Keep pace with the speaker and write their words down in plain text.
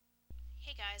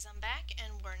Hey guys, I'm back,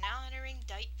 and we're now entering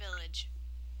Dite Village.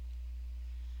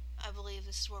 I believe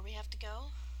this is where we have to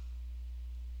go.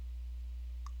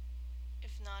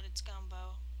 If not, it's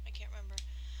Gumbo. I can't remember.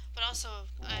 But also,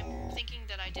 I'm thinking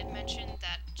that I did mention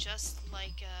that just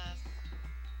like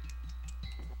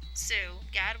Sue,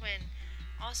 Gadwin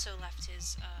also left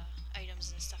his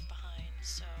items and stuff behind,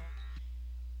 so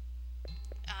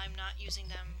I'm not using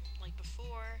them like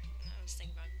before. I was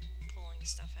thinking about pulling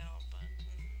stuff out, but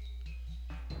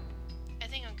I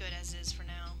think I'm good as is for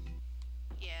now.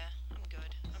 Yeah, I'm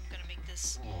good. I'm gonna make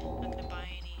this, I'm not gonna buy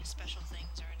any special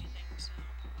things or anything, so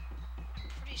I'm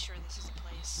pretty sure this is the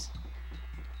place.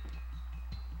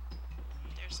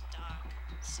 There's a dock.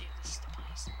 Let's see if this is the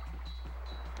place.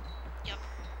 Yep.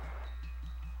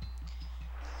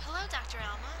 Hello, Dr.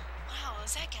 Alma. Wow,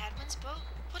 is that Gadwin's boat?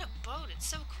 What a boat, it's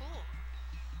so cool.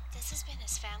 This has been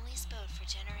his family's boat for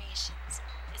generations.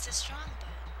 It's a strong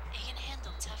boat. It can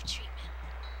handle tough treatment.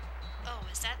 Oh,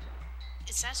 is that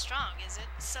strong, is it?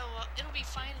 So, it'll be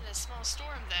fine in a small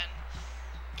storm, then.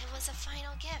 It was a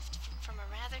final gift from a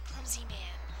rather clumsy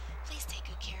man. Please take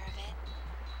good care of it.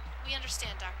 We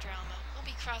understand, Dr. Alma. We'll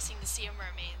be crossing the Sea of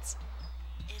Mermaids.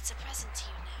 It's a present to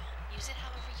you now. Use it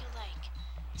however you like.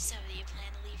 So, do you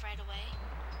plan to leave right away?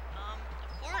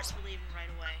 Of course we're leaving right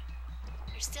away.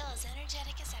 You're still as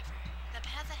energetic as ever. The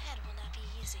path ahead will not be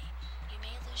easy. You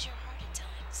may lose your heart at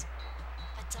times.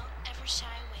 But don't ever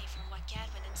shy away from what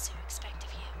Gadwin and Sue expect of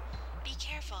you. Be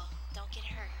careful. Don't get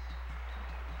hurt.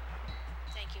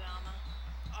 Thank you, Alma.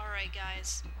 Alright,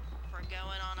 guys. We're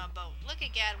going on a boat. Look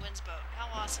at Gadwin's boat. How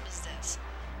awesome is this?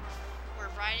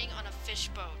 We're riding on a fish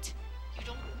boat. You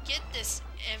don't get this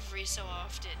every so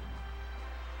often.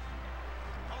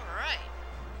 Alright.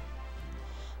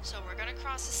 So we're gonna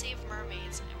cross the Sea of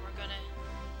Mermaids, and we're gonna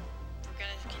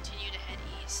continue to head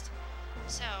east.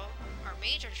 So, our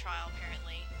major trial,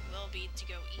 apparently, will be to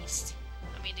go east.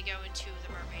 To go into the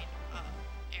mermaid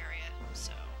area,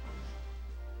 so...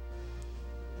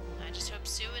 I just hope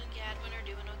Sue and Gadwin are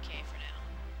doing okay for now.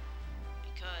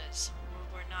 Because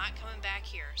we're not coming back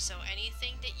here, so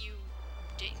anything that you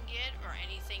didn't get, or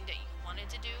anything that you wanted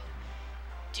to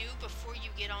do before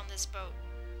you get on this boat.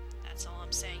 That's all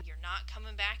I'm saying. You're not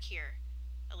coming back here.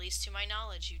 At least to my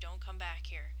knowledge, you don't come back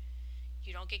here.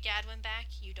 You don't get Gadwin back,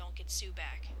 you don't get Sue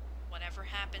back. Whatever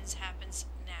happens, happens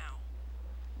now.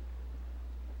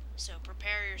 So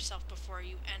prepare yourself before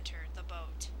you enter the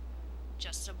boat.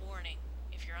 Just a warning.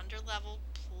 If you're underleveled,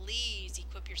 please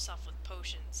equip yourself with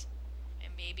potions.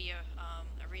 And maybe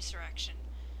a resurrection.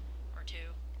 Or 2,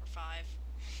 or 5.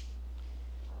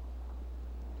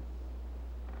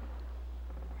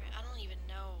 I don't even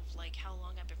know, how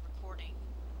long I've been recording.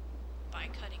 By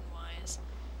cutting wise.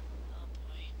 Oh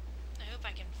boy. I hope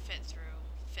I can fit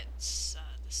this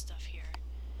stuff here.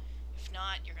 If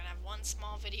not, you're gonna have one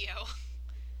small video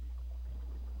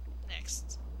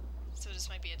next. So this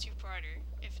might be a 2-parter.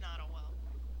 If not, oh well.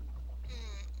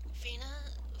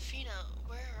 Fina,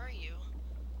 where are you?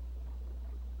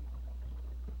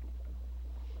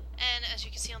 And as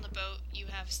you can see on the boat, you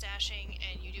have stashing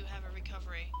and you do have a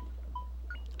recovery.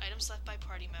 Items left by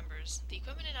party members. The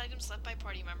equipment and items left by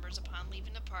party members upon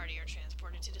leaving the party are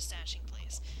transported to the stashing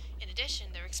place. In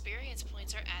addition, their experience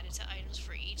points are added to items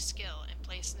for each skill and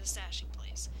placed in the stashing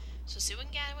place. So Sue and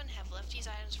Gadwin have left these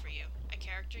items for you. A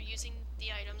character using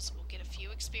the items will get a few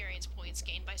experience points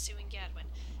gained by Sue and Gadwin.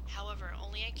 However,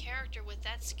 only a character with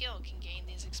that skill can gain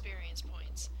these experience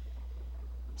points.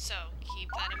 So, keep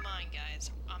that in mind,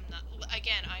 guys. I'm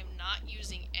not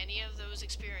using any of those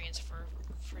experience for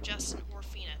Justin or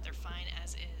Fina. They're fine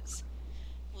as is.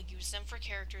 We'll use them for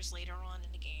characters later on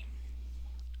in the game.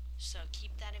 So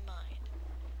keep that in mind.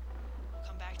 We'll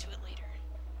come back to it later.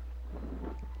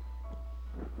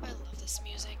 I love this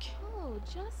music. Oh,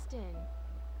 Justin.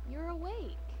 You're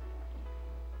awake.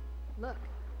 Look.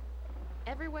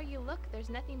 Everywhere you look, there's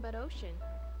nothing but ocean.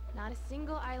 Not a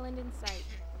single island in sight.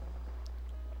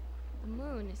 The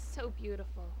moon is so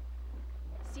beautiful.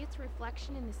 See its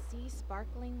reflection in the sea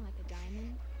sparkling like a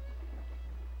diamond?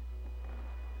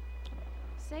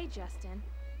 Say, Justin,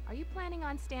 are you planning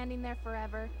on standing there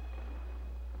forever?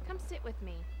 Come sit with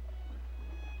me.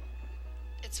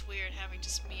 It's weird having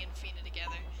just me and Fina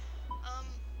together.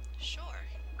 Sure.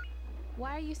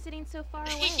 Why are you sitting so far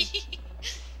away?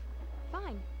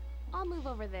 Fine, I'll move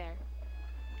over there.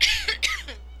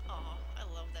 Aw, I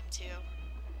love them too.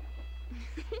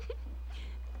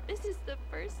 This is the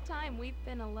first time we've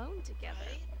been alone together.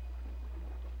 Right?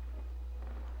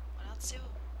 What about Sue?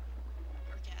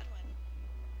 Or Gadwin?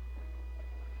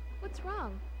 What's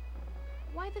wrong?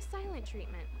 Why the silent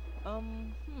treatment?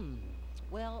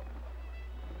 Well,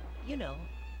 you know.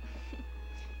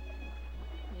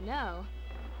 You know,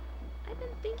 I've been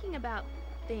thinking about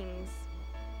things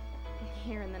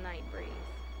here in the night breeze.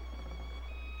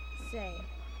 Say,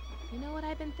 you know what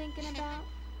I've been thinking about?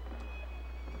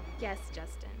 Guess,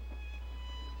 Justin.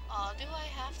 Oh, do I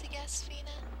have to guess,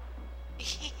 Fina?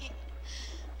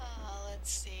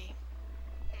 Let's see.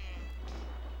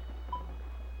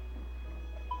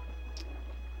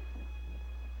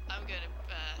 I'm gonna,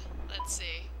 let's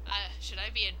see. Should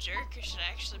I be a jerk or should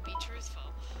I actually be truthful?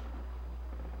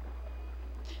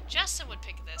 Justin would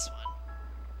pick this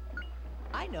one.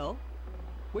 I know.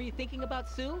 Were you thinking about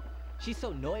Sue? She's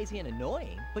so noisy and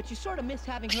annoying, but you sort of miss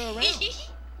having her around.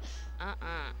 It's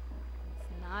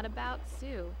not about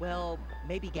Sue. Well,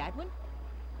 maybe Gadwin?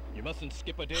 You mustn't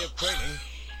skip a day of training.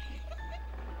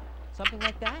 Something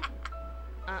like that?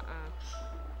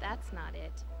 That's not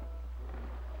it.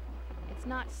 It's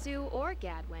not Sue or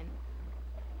Gadwin.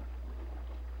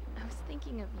 I was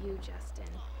thinking of you,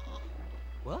 Justin.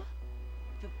 What?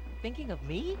 Thinking of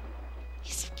me?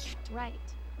 He's so cute. Right.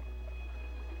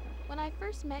 When I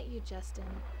first met you, Justin,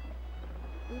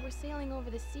 we were sailing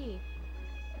over the sea.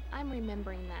 I'm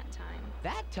remembering that time.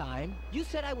 That time? You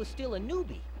said I was still a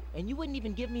newbie, and you wouldn't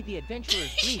even give me the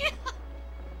adventurer's greeting.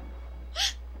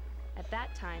 At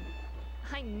that time,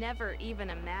 I never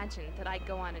even imagined that I'd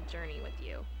go on a journey with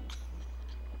you.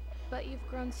 But you've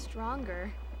grown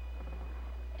stronger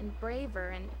and braver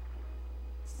and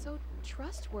so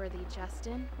trustworthy,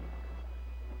 Justin.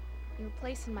 Your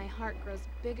place in my heart grows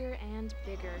bigger and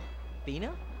bigger.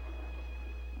 Fina?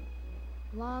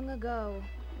 Long ago,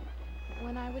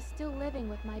 when I was still living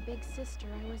with my big sister,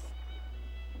 I was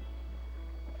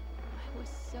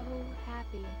so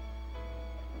happy.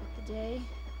 But the day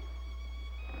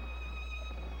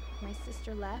my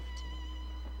sister left,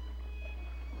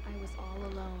 I was all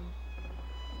alone.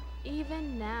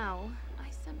 Even now, I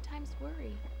sometimes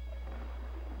worry.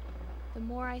 The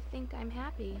more I think I'm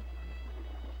happy,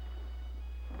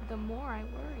 the more I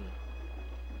worry.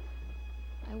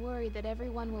 I worry that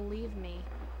everyone will leave me,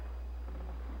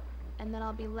 and that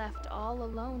I'll be left all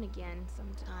alone again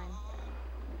sometime.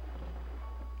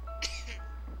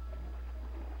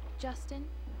 Justin,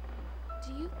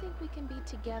 do you think we can be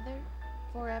together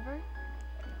forever?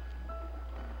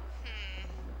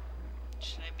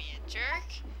 Should I be a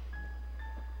jerk?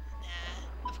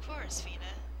 Nah, of course, Fina.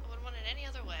 I wouldn't want it any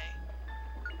other way.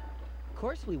 Of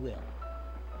course we will.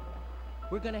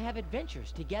 We're gonna have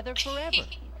adventures together forever.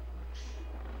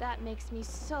 That makes me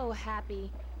so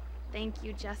happy. Thank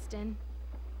you, Justin.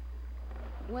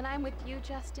 When I'm with you,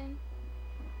 Justin,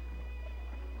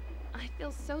 I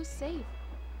feel so safe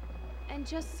and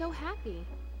just so happy.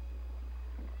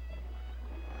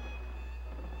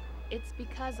 It's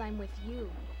because I'm with you,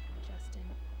 Justin.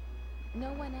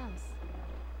 No one else.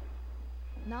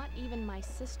 Not even my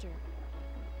sister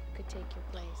could take your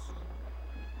place.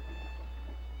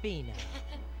 Fina.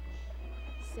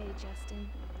 Say, Justin,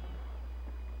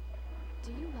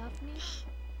 do you love me?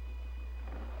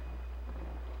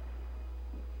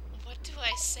 What do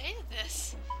I say to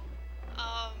this?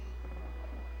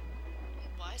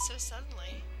 Why so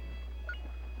suddenly?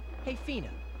 Hey,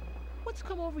 Fina. What's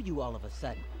come over you all of a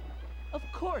sudden? Of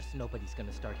course nobody's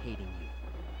gonna start hating you.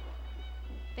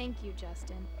 Thank you,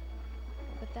 Justin.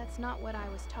 But that's not what I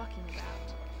was talking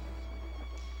about.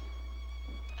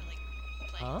 I like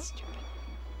playing stupid.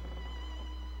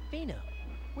 Fina,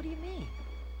 what do you mean?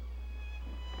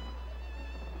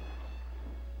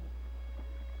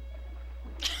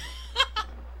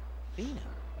 Fina,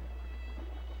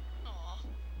 Aw.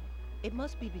 it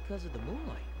must be because of the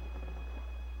moonlight.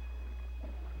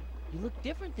 You look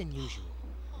different than usual.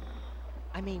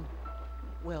 I mean,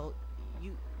 well,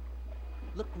 you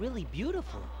look really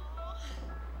beautiful.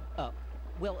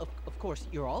 Well, of course,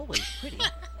 you're always pretty.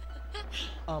 What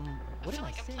I am feel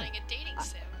like I I'm saying? playing a dating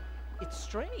sim. It's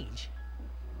strange.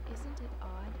 Isn't it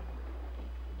odd?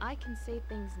 I can say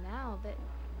things now that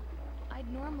I'd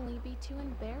normally be too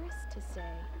embarrassed to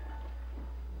say.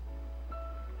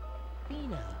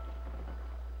 Fina.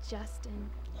 Justin,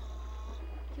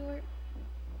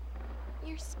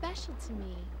 you're special to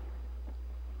me.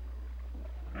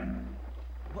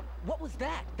 What was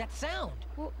that? That sound?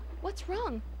 What's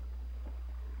wrong?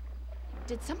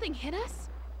 Did something hit us?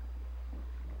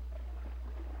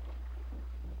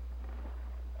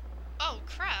 Oh,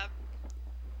 crap.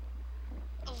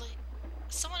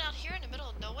 Someone out here in the middle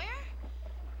of nowhere?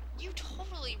 You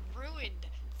totally ruined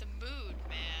the mood,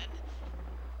 man.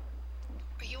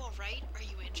 Are you alright? Are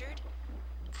you injured?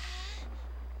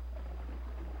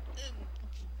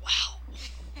 Wow.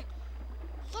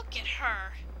 Look at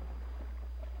her.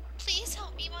 Please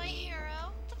help me, my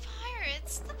hero. The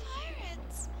pirates. The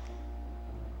pirates.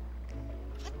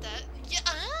 What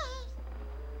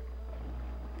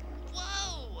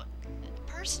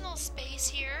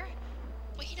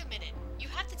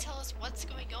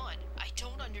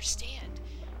understand.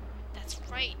 That's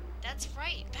right. That's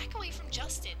right. Back away from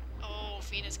Justin. Oh,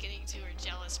 Fina's getting into her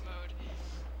jealous mode.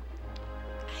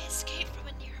 I escaped from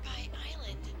a nearby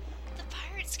island. The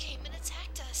pirates came and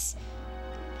attacked us.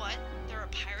 What? There are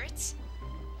pirates?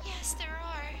 Yes, there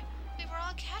are. We were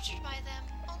all captured by them.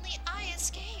 Only I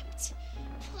escaped.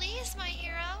 Please, my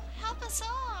hero, help us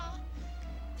all.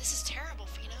 This is terrible,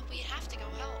 Fina. We have to go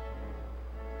help.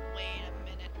 Wait a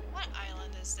minute. What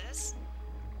island is this?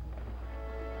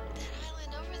 That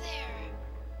island over there.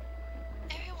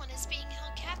 Everyone is being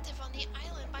held captive on the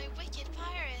island by wicked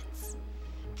pirates.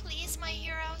 Please, my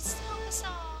heroes, help us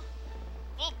all.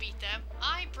 We'll beat them.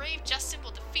 I, brave Justin,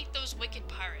 will defeat those wicked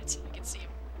pirates. I can see him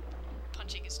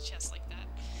punching his chest like that.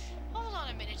 Hold on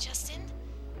a minute, Justin.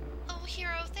 Oh,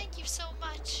 hero, thank you so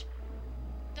much.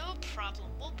 No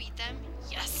problem. We'll beat them.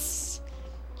 Yes!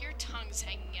 Your tongue's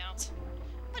hanging out.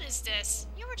 What is this?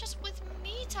 You were just with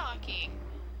me talking.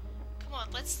 Come on,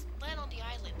 let's land on the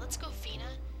island. Let's go,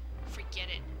 Fina. Forget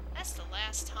it. That's the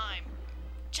last time.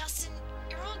 Justin,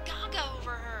 you're all gaga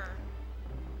over her.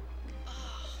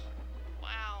 Oh,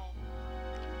 wow.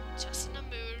 Just in a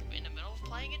mood, in the middle of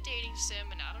playing a dating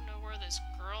sim, and I don't know where this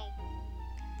girl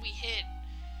we hid.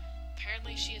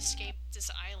 Apparently she escaped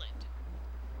this island.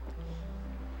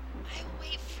 I will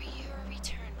wait for your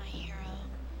return, my hero.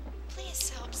 Please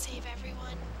help save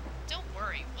everyone. Don't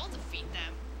worry, we'll defeat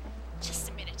them. Just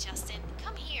a minute, Justin.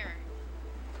 Come here.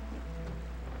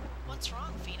 What's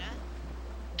wrong, Fina?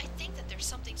 I think that there's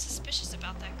something suspicious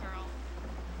about that girl.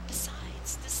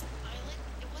 Besides, this island,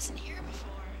 it wasn't here before.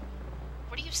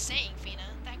 What are you saying, Fina?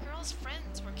 That girl's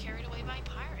friends were carried away by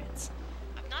pirates.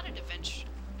 I'm not an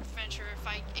adventurer if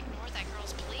I ignore that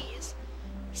girl's pleas.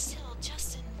 Still,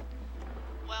 Justin...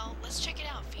 Well, let's check it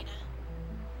out, Fina.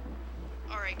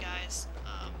 Alright, guys.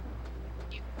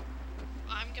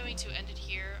 I'm going to end it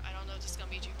here. I don't know if this is going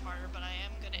to be a two-parter, but I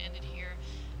am going to end it here.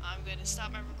 I'm going to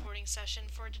stop my recording session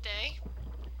for today.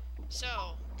 So,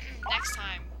 next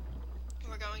time,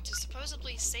 we're going to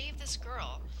supposedly save this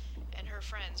girl and her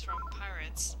friends from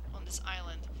pirates on this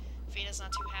island. Fina's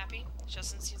not too happy.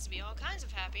 Justin seems to be all kinds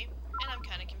of happy, and I'm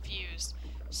kind of confused.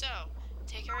 So,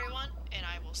 take care, everyone, and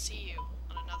I will see you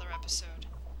on another episode.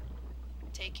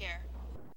 Take care.